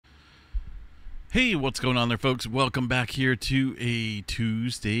Hey, what's going on there, folks? Welcome back here to a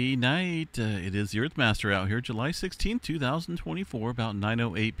Tuesday night. It is the Earthmaster out here, July 16th, 2024, about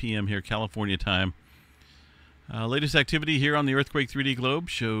 9:08 p.m. here, California time. Latest activity here on the Earthquake 3D globe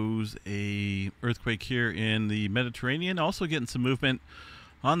shows a earthquake here in the Mediterranean. Also getting some movement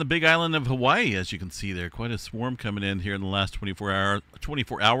on the big island of Hawaii, as you can see there. Quite a swarm coming in here in the last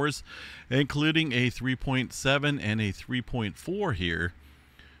 24 hours, including a 3.7 and a 3.4 here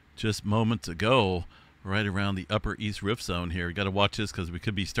just moments ago, right around the upper east rift zone here. Got to watch this because we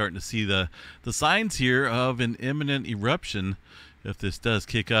could be starting to see the signs here of an imminent eruption if this does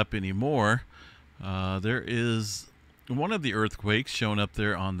kick up anymore. There is one of the earthquakes shown up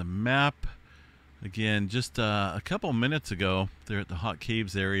there on the map. Again, just a couple minutes ago there at the Hot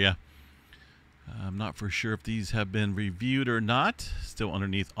Caves area. I'm not for sure if these have been reviewed or not. Still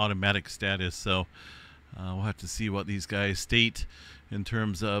underneath automatic status, so we'll have to see what these guys state in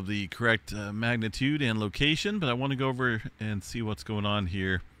terms of the correct magnitude and location. But I want to go over and see what's going on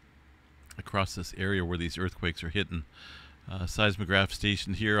here across this area where these earthquakes are hitting. Seismograph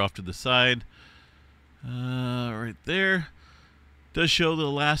station here off to the side. Right there. Does show the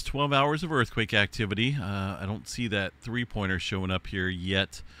last 12 hours of earthquake activity. I don't see that three-pointer showing up here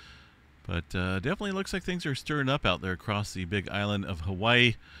yet. But definitely looks like things are stirring up out there across the big island of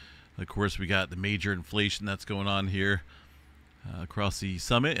Hawaii. Of course, we got the major inflation that's going on here across the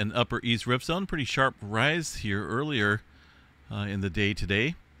summit and upper east rift zone. Pretty sharp rise here earlier in the day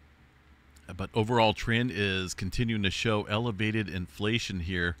today. But overall trend is continuing to show elevated inflation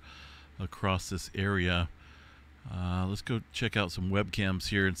here across this area. Let's go check out some webcams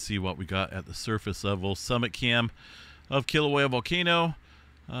here and see what we got at the surface level. Summit cam of Kilauea Volcano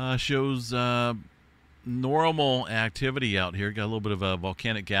shows normal activity out here. Got a little bit of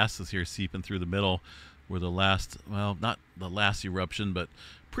volcanic gases here seeping through the middle where the last, well, not the last eruption, but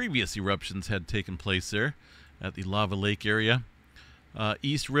previous eruptions had taken place there at the Lava Lake area.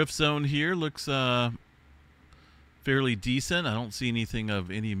 East Rift Zone here looks fairly decent. I don't see anything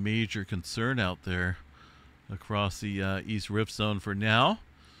of any major concern out there across the East Rift Zone for now.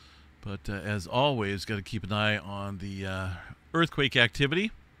 But as always, got to keep an eye on the earthquake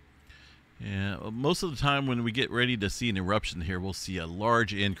activity. And most of the time when we get ready to see an eruption here, we'll see a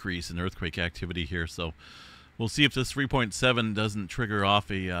large increase in earthquake activity here. So we'll see if this 3.7 doesn't trigger off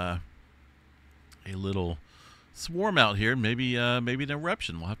a little swarm out here. Maybe maybe an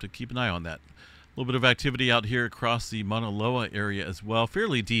eruption. We'll have to keep an eye on that. A little bit of activity out here across the Mauna Loa area as well.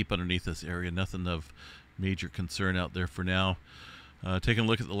 Fairly deep underneath this area. Nothing of major concern out there for now. Taking a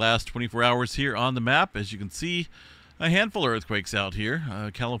look at the last 24 hours here on the map. As you can see, a handful of earthquakes out here.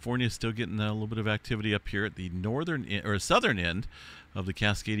 California is still getting a little bit of activity up here at the northern or southern end of the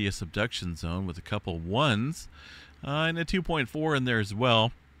Cascadia subduction zone with a couple ones and a 2.4 in there as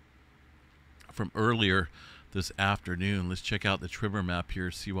well from earlier this afternoon. Let's check out the tremor map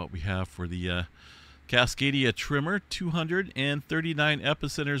here, see what we have for the Cascadia tremor. 239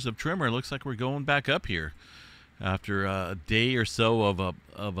 epicenters of tremor. Looks like we're going back up here after a day or so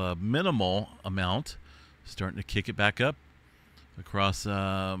of a minimal amount. Starting to kick it back up across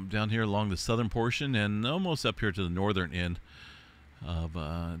down here along the southern portion and almost up here to the northern end of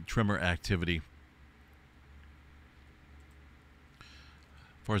tremor activity. As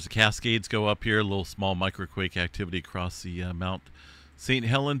far as the Cascades go up here, a little small microquake activity across the Mount St.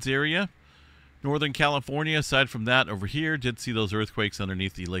 Helens area. Northern California, aside from that, over here, did see those earthquakes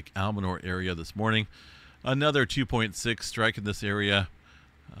underneath the Lake Almanor area this morning. Another 2.6 strike in this area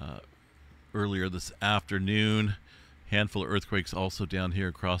earlier this afternoon. Handful of earthquakes also down here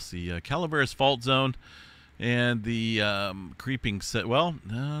across the Calaveras Fault Zone and the creeping set. Well,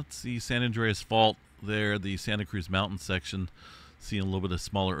 it's the San Andreas Fault there, the Santa Cruz Mountain section. Seeing a little bit of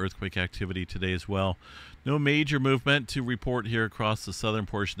smaller earthquake activity today as well. No major movement to report here across the southern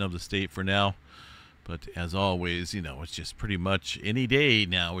portion of the state for now. But as always, you know, it's just pretty much any day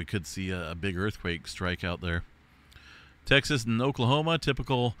now we could see a big earthquake strike out there. Texas and Oklahoma,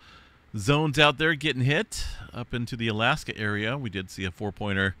 typical zones out there getting hit. Up into the Alaska area, we did see a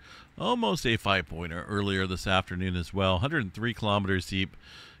 4-pointer, almost a 5-pointer earlier this afternoon as well. 103 kilometers deep,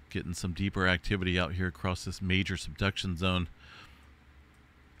 getting some deeper activity out here across this major subduction zone.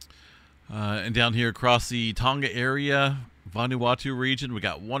 And down here across the Tonga area, Vanuatu region, we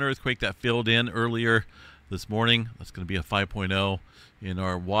got one earthquake that filled in earlier this morning. That's going to be a 5.0 in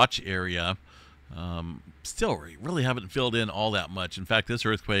our watch area. Still really haven't filled in all that much. In fact, this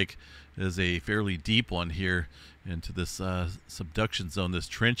earthquake is a fairly deep one here into this subduction zone, this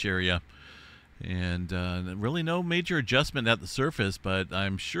trench area. And really no major adjustment at the surface, but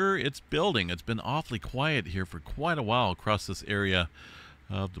I'm sure it's building. It's been awfully quiet here for quite a while across this area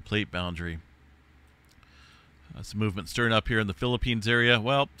of the plate boundary. Some movement stirring up here in the Philippines area.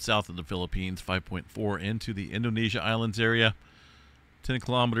 Well, south of the Philippines, 5.4 into the Indonesia Islands area. 10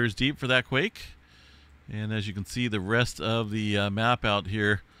 kilometers deep for that quake. And as you can see, the rest of the map out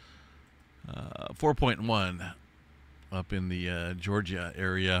here, 4.1 up in the Georgia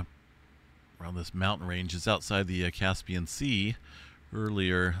area around this mountain range. Is outside the Caspian Sea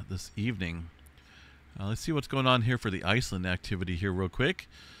earlier this evening. Let's see what's going on here for the Iceland activity here real quick.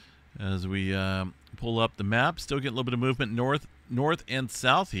 As we pull up the map, still getting a little bit of movement north and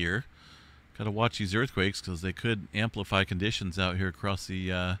south here. Got to watch these earthquakes because they could amplify conditions out here across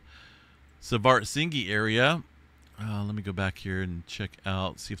the Svartsengi area. Let me go back here and check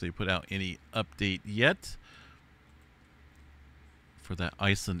out, see if they put out any update yet for that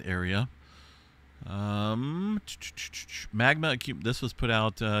Iceland area. Magma, this was put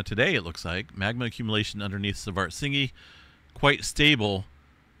out today, it looks like. Magma accumulation underneath Svartsengi, quite stable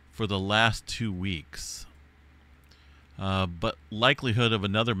for the last 2 weeks. But likelihood of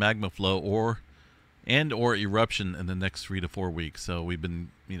another magma flow or eruption in the next 3 to 4 weeks. So we've been,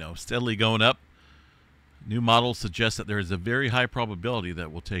 steadily going up. New models suggest that there is a very high probability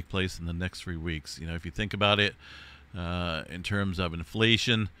that will take place in the next 3 weeks. If you think about it, in terms of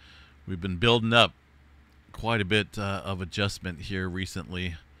inflation, we've been building up quite a bit of adjustment here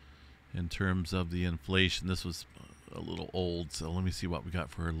recently in terms of the inflation. This was a little old, so let me see what we got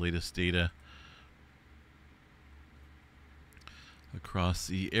for our latest data across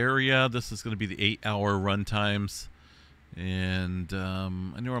the area. This is going to be the 8-hour run times, and I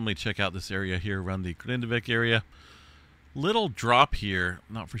normally check out this area here around the Grindavik area. Little drop here,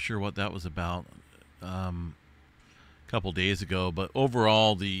 not for sure what that was about a couple days ago, but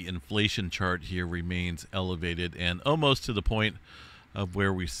overall the inflation chart here remains elevated and almost to the point of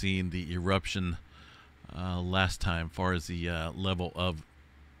where we've seen the eruption last time, far as the level of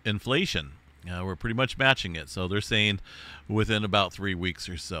inflation. We're pretty much matching it, so they're saying within about 3 weeks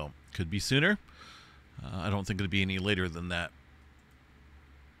or so. Could be sooner. I don't think it'll be any later than that.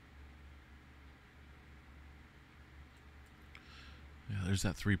 Yeah, there's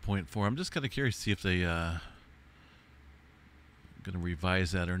that 3.4. I'm just kind of curious to see if they going to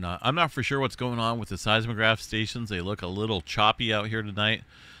revise that or not. I'm not for sure what's going on with the seismograph stations. They look a little choppy out here tonight.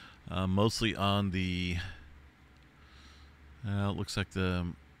 Mostly on the, it looks like the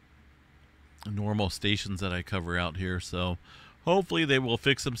normal stations that I cover out here. So hopefully they will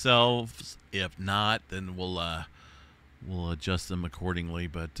fix themselves. If not, then we'll adjust them accordingly.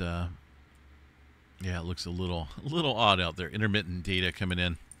 But yeah, it looks a little odd out there. Intermittent data coming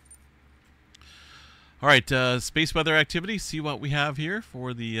in. All right, space weather activity. See what we have here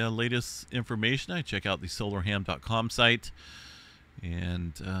for the latest information. I check out the solarham.com site.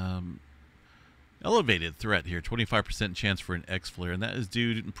 And elevated threat here, 25% chance for an X flare, and that is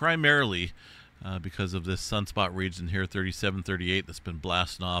due primarily because of this sunspot region here, 3738, that's been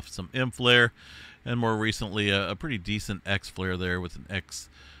blasting off some M flare, and more recently a pretty decent X flare there with an X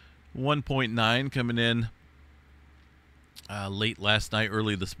 1.9 coming in late last night,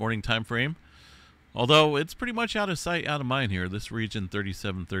 early this morning time frame. Although it's pretty much out of sight, out of mind here, this region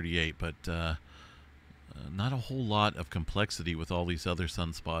 3738, but not a whole lot of complexity with all these other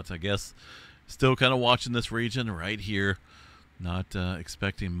sunspots. I guess still kind of watching this region right here. Not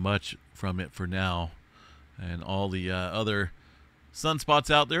expecting much from it for now. And all the other sunspots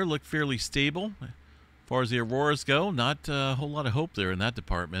out there look fairly stable. As far as the auroras go, not a whole lot of hope there in that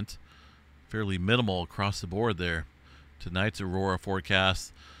department. Fairly minimal across the board there. Tonight's aurora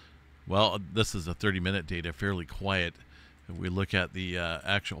forecast, well, this is a 30-minute data, fairly quiet. If we look at the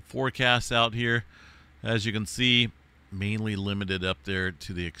actual forecast out here, as you can see, mainly limited up there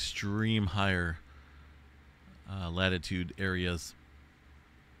to the extreme higher latitude areas.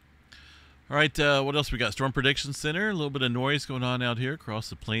 All right, what else we got? Storm Prediction Center, a little bit of noise going on out here across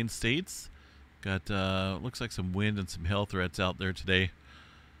the plain states. Got, looks like some wind and some hail threats out there today.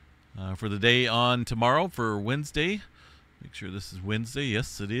 For the day on tomorrow, for Wednesday, make sure this is Wednesday.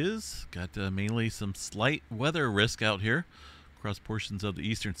 Yes, it is. Got mainly some slight weather risk out here across portions of the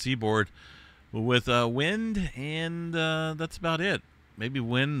eastern seaboard with wind, and that's about it. Maybe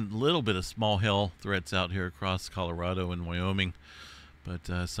wind, a little bit of small hail threats out here across Colorado and Wyoming. But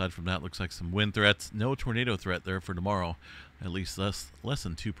aside from that, looks like some wind threats. No tornado threat there for tomorrow, at least less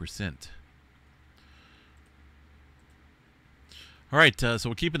than 2%. All right, so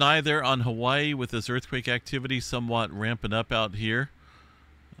we'll keep an eye there on Hawaii with this earthquake activity somewhat ramping up out here.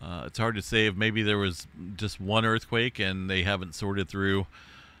 It's hard to say if maybe there was just one earthquake and they haven't sorted through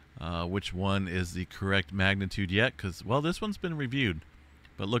which one is the correct magnitude yet, because, well, this one's been reviewed.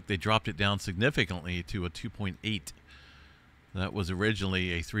 But look, they dropped it down significantly to a 2.8. That was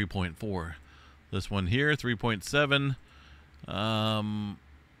originally a 3.4. This one here, 3.7.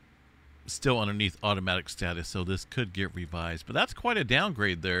 Still underneath automatic status, so this could get revised. But that's quite a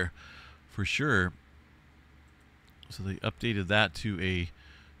downgrade there for sure. So they updated that to a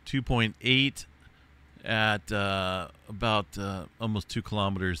 2.8 at about almost 2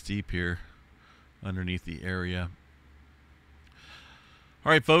 kilometers deep here underneath the area.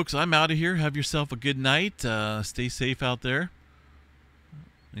 All right, folks, I'm out of here. Have yourself a good night. Stay safe out there.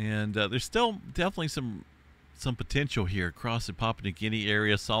 And there's still definitely some potential here across the Papua New Guinea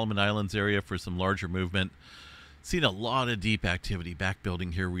area, Solomon Islands area for some larger movement. Seen a lot of deep activity back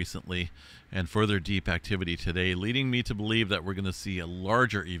building here recently, and further deep activity today, leading me to believe that we're going to see a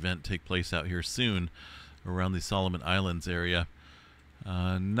larger event take place out here soon around the Solomon Islands area.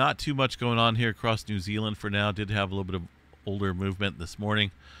 Not too much going on here across New Zealand for now. Did have a little bit of older movement this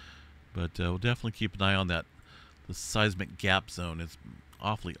morning, but we'll definitely keep an eye on that. The seismic gap zone is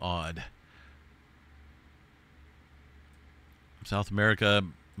awfully odd. South America,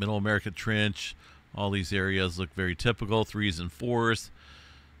 Middle America Trench, all these areas look very typical, 3s and 4s,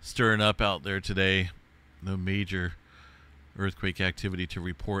 stirring up out there today. No major earthquake activity to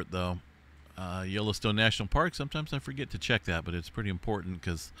report, though. Yellowstone National Park, sometimes I forget to check that, but it's pretty important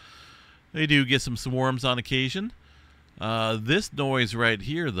because they do get some swarms on occasion. This noise right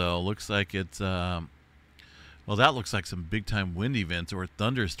here, though, looks like it's, well, that looks like some big-time wind events or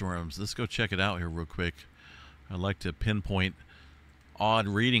thunderstorms. Let's go check it out here real quick. I like to pinpoint odd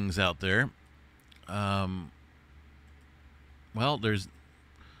readings out there. Well, there's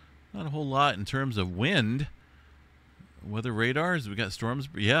not a whole lot in terms of wind. Weather radars, we got storms.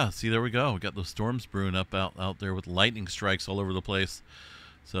 Yeah, see, there we go. We got those storms brewing up out there with lightning strikes all over the place.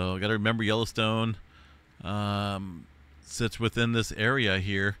 So got to remember Yellowstone sits within this area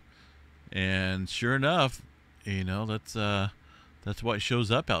here, and sure enough, you know, that's what shows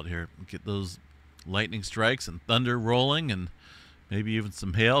up out here. Get those lightning strikes and thunder rolling, and maybe even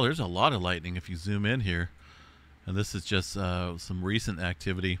some hail. There's a lot of lightning if you zoom in here, and this is just some recent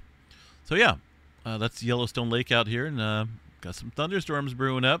activity. So yeah, that's Yellowstone Lake out here, and got some thunderstorms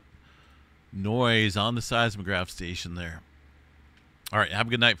brewing up. Noise on the seismograph station there. All right, have a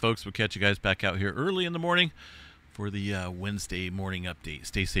good night, folks. We'll catch you guys back out here early in the morning for the Wednesday morning update.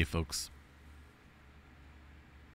 Stay safe, folks.